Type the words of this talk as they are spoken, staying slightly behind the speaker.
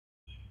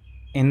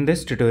In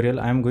this tutorial,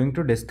 I am going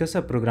to discuss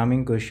a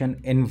programming question,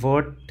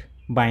 invert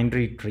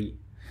binary tree.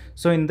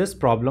 So in this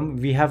problem,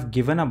 we have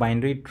given a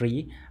binary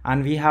tree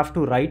and we have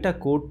to write a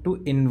code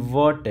to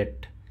invert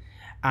it.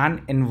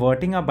 And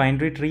inverting a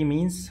binary tree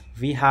means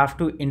we have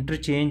to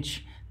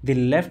interchange the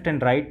left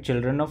and right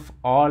children of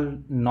all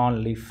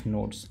non-leaf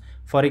nodes.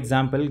 For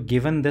example,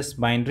 given this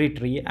binary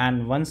tree,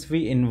 and once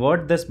we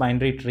invert this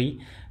binary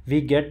tree,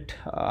 we get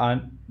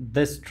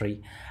this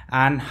tree.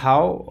 And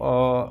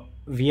how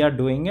we are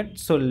doing it?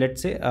 So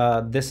let's say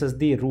this is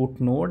the root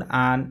node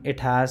and it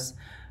has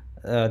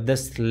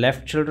this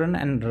left children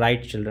and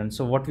right children.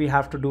 So what we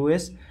have to do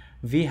is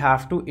we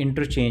have to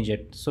interchange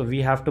it. So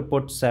we have to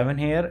put 7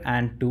 here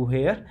and 2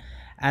 here,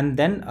 and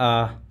then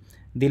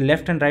the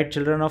left and right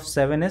children of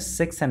 7 is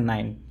 6 and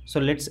 9. So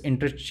let's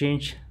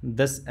interchange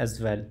this as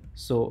well.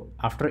 So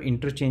after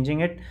interchanging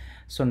it,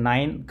 so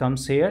 9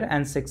 comes here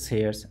and 6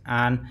 here,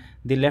 and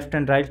the left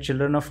and right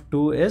children of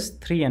 2 is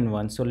 3 and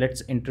 1. So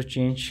let's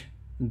interchange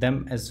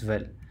them as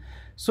well.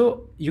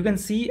 So you can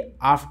see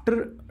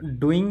after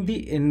doing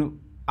the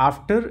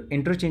after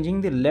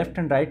interchanging the left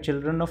and right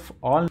children of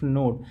all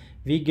node,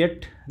 we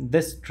get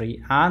this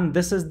tree, and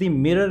this is the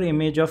mirror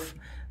image of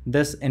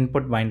this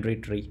input binary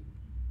tree.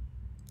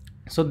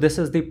 So this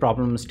is the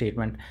problem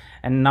statement,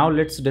 and now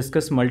let's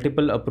discuss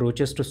multiple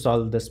approaches to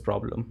solve this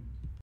problem.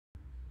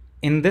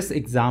 In this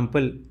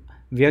example,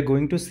 we are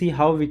going to see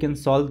how we can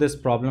solve this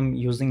problem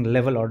using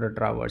level order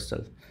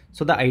traversal.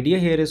 So the idea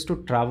here is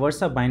to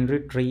traverse a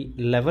binary tree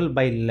level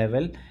by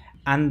level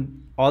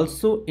and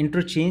also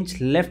interchange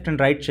left and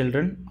right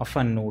children of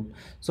a node.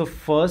 So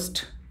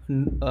first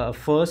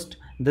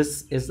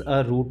this is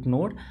a root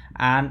node,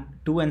 and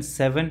 2 and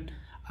 7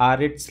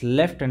 are its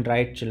left and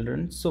right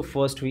children. So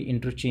first we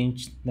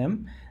interchange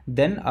them,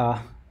 then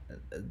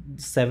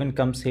 7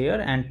 comes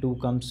here and 2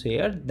 comes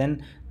here.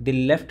 Then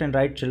the left and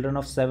right children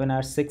of 7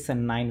 are 6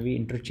 and 9, we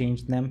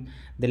interchange them.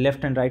 The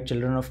left and right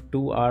children of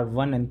 2 are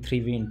 1 and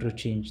 3, we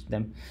interchange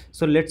them.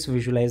 So let's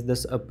visualize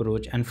this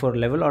approach, and for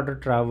level order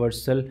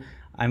traversal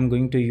I'm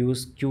going to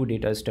use queue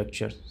data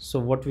structure. So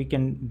what we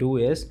can do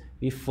is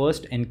we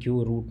first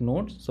enqueue root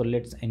nodes. So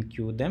let's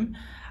enqueue them,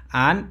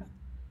 and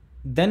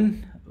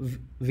then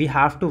we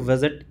have to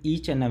visit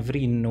each and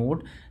every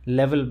node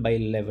level by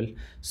level.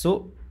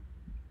 So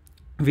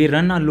we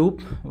run a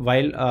loop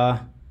while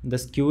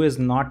this queue is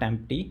not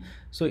empty.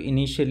 So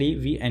initially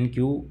we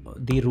enqueue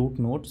the root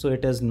node, so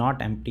it is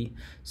not empty.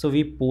 So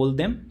we poll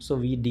them, so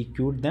we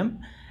dequeued them,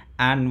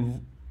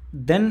 and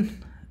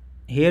then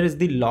here is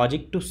the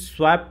logic to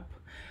swap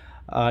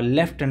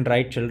left and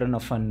right children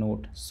of a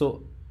node.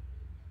 So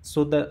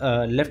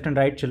the left and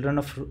right children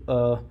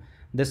of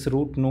this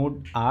root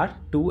node are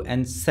 2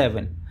 and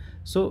 7.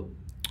 So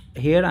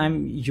here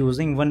I'm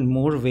using one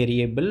more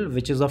variable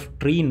which is of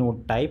tree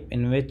node type,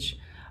 in which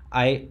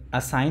I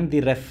assign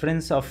the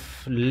reference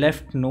of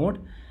left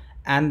node,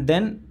 and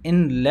then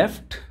in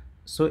left,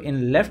 so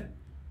in left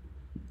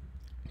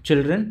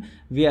children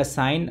we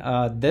assign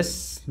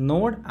this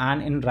node,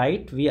 and in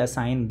right we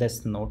assign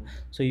this node.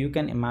 So you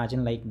can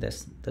imagine like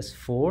this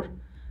 4,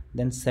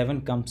 then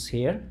 7 comes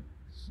here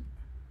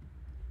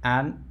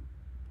and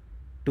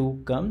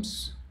 2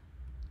 comes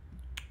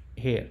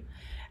here,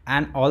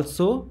 and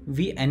also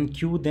we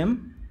enqueue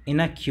them in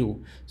a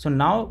queue. So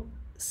now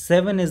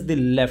 7 is the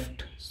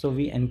left, so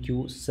we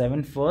enqueue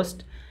 7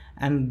 first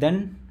and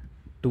then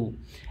 2,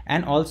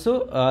 and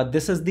also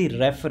this is the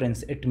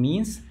reference. It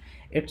means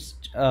it's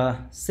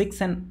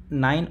 6 and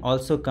 9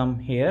 also come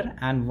here,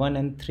 and 1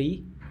 and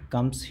 3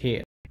 comes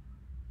here.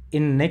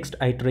 In next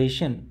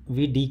iteration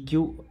we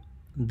dequeue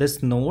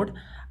this node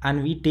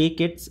and we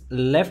take its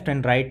left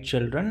and right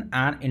children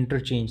and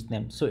interchange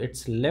them. So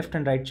its left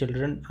and right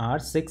children are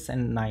 6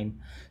 and 9,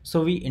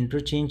 so we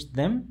interchange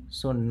them.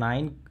 So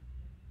 9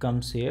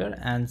 comes here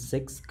and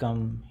 6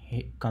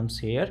 comes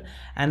here,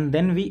 and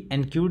then we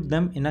enqueued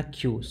them in a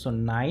queue. So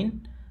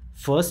 9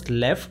 first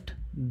left,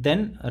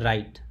 then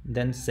right,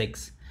 then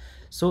 6.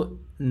 So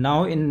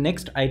now in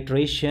next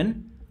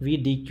iteration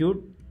we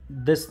dequeued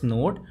this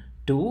node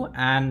 2,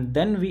 and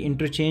then we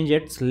interchange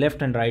its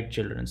left and right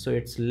children. So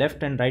its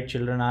left and right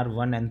children are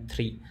 1 and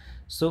 3.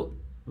 So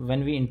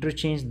when we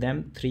interchange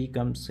them, 3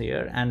 comes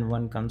here and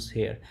 1 comes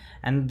here,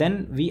 and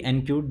then we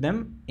enqueued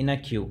them in a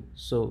queue.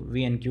 So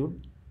we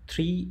enqueued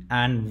 3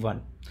 and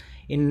 1.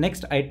 In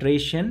next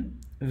iteration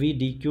we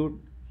dequeued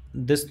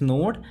this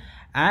node,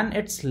 and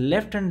its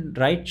left and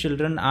right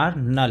children are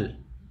null.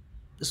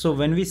 So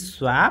when we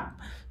swap,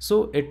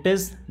 so it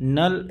is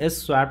null is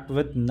swapped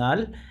with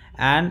null,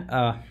 and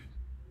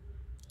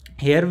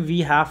here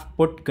we have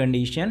put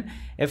condition.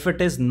 If it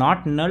is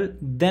not null,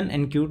 then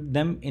enqueue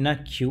them in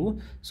a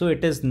queue. So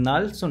it is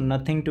null, so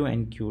nothing to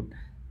enqueue.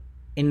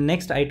 In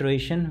next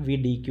iteration we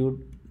dequeued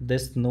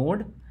this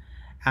node,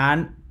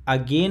 and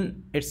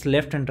again its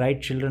left and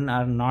right children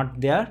are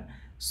not there,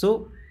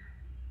 so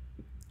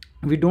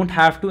we don't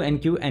have to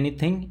enqueue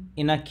anything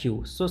in a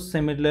queue. So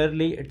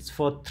similarly it's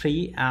for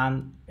 3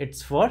 and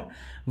it's for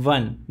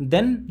 1.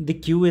 Then the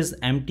queue is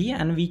empty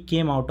and we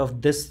came out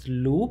of this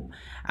loop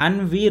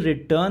and we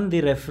return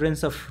the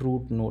reference of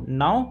root node.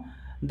 Now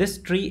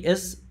this tree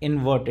is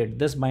inverted,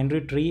 this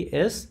binary tree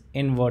is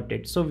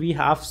inverted. So we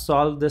have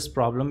solved this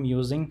problem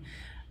using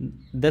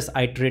this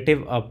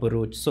iterative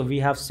approach. So we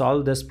have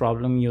solved this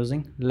problem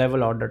using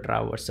level order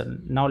traversal.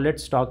 Now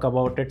let's talk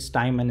about its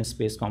time and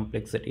space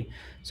complexity.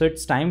 So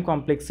its time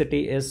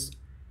complexity is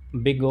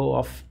big O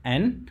of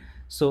n.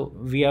 So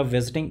we are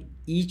visiting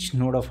each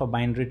node of a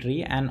binary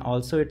tree, and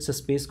also its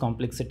space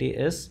complexity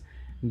is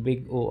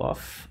big O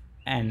of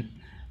n.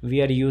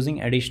 We are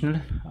using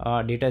additional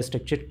data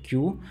structure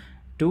queue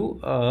to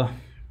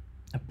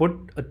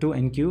to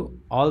enqueue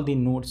all the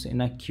nodes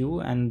in a queue,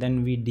 and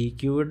then we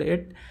dequeued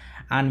it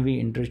and we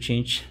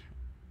interchange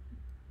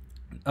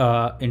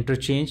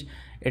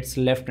its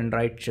left and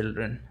right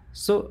children.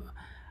 So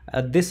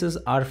this is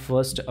our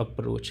first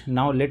approach.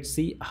 Now let's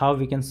see how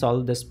we can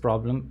solve this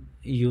problem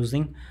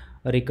using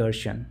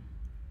recursion.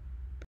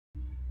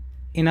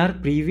 In our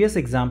previous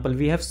example,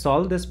 we have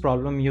solved this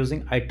problem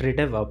using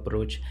iterative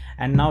approach,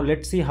 and now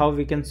let's see how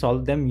we can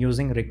solve them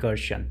using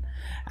recursion.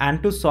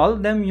 And to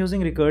solve them using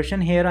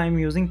recursion, here I am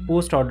using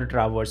post order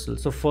traversal.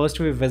 So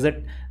first we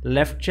visit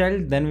left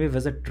child, then we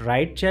visit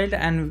right child,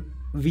 and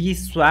we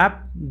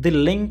swap the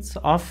links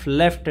of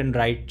left and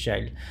right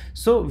child.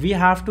 So we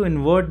have to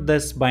invert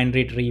this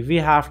binary tree. We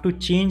have to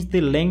change the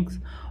links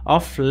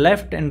of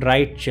left and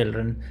right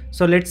children.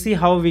 So let's see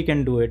how we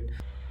can do it.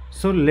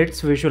 So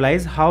let's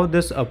visualize how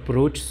this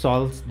approach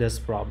solves this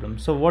problem.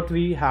 So what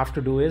we have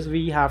to do is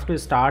we have to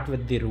start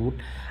with the root,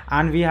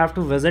 and we have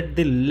to visit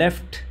the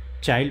left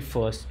child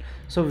first.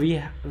 So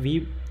we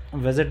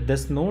visit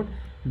this node,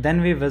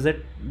 then we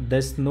visit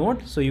this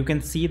node. So you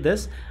can see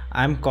this,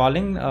 I'm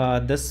calling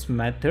this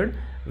method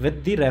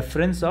with the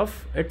reference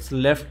of its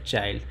left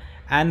child,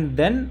 and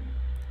then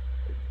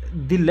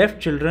the left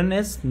children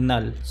is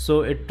null,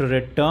 so it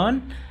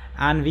return,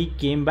 and we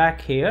came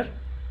back here,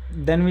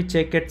 then we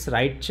check its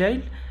right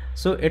child,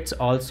 so it's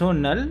also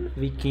null.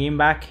 We came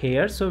back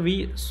here, so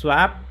we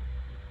swap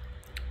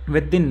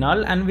with the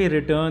null and we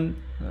return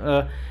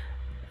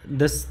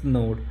this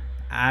node.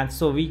 And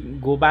so we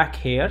go back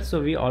here,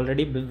 so we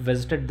already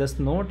visited this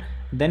node,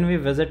 then we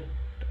visit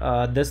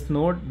this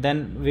node,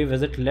 then we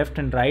visit left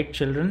and right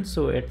children,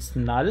 so it's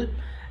null,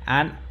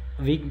 and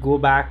we go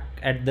back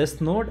at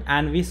this node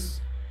and we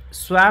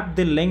swap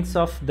the links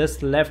of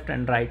this left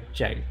and right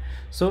child.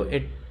 So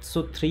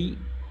 3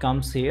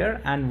 comes here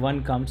and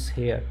 1 comes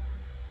here.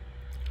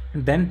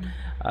 Then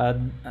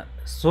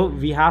so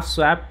we have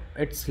swapped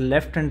its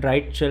left and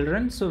right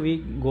children, so we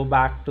go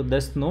back to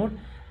this node,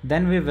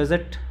 then we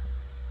visit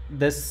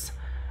this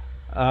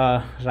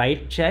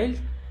right child,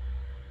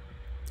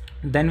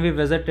 then we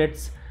visit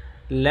its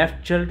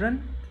left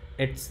children,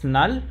 it's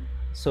null,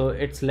 so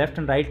its left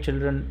and right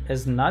children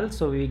is null,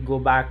 so we go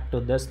back to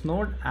this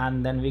node,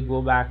 and then we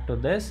go back to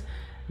this,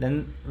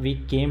 then we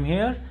came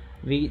here,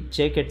 we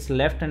check its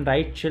left and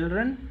right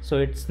children, so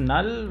it's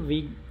null,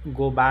 we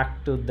go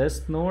back to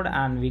this node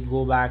and we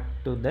go back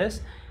to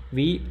this,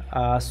 we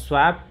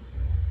swap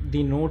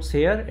the nodes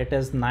here, it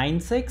is 9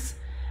 6,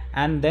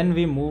 and then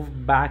we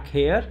move back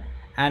here,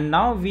 and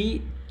now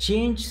we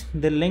change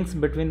the links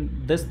between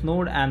this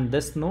node and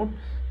this node,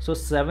 so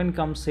 7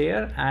 comes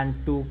here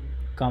and 2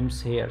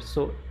 comes here.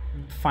 So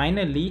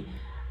finally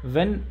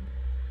when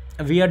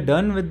we are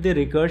done with the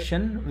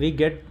recursion, we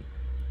get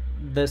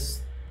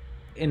this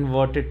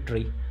inverted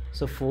tree.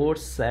 So 4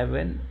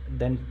 7,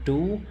 then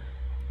 2,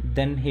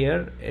 then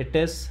here it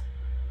is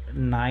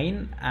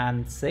 9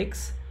 and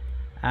 6,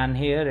 and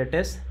here it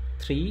is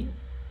 3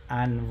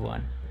 and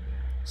 1.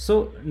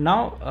 So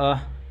now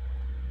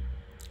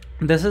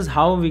this is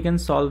how we can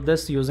solve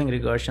this using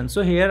recursion.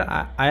 So here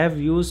I have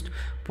used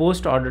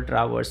post order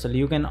traversal.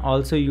 You can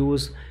also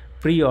use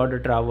pre-order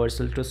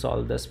traversal to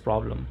solve this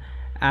problem.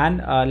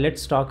 And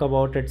let's talk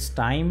about its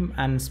time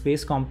and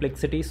space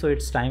complexity. So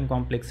its time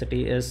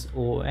complexity is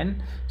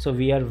ON, so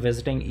we are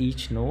visiting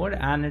each node,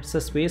 and its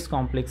space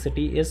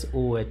complexity is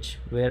OH,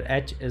 where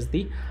H is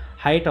the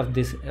height of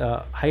this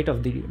height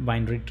of the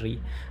binary tree.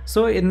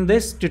 So in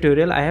this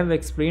tutorial I have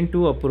explained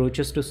 2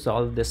 approaches to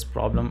solve this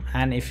problem,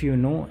 and if you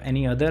know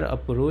any other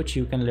approach,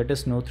 you can let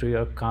us know through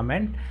your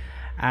comment.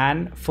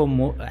 And for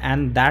more,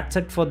 and that's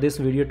it for this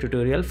video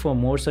tutorial. For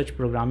more such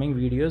programming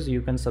videos,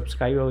 you can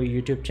subscribe our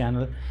YouTube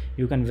channel.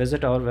 You can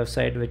visit our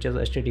website, which is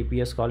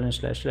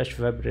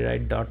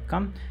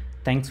https://webrewrite.com.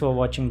 Thanks for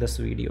watching this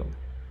video.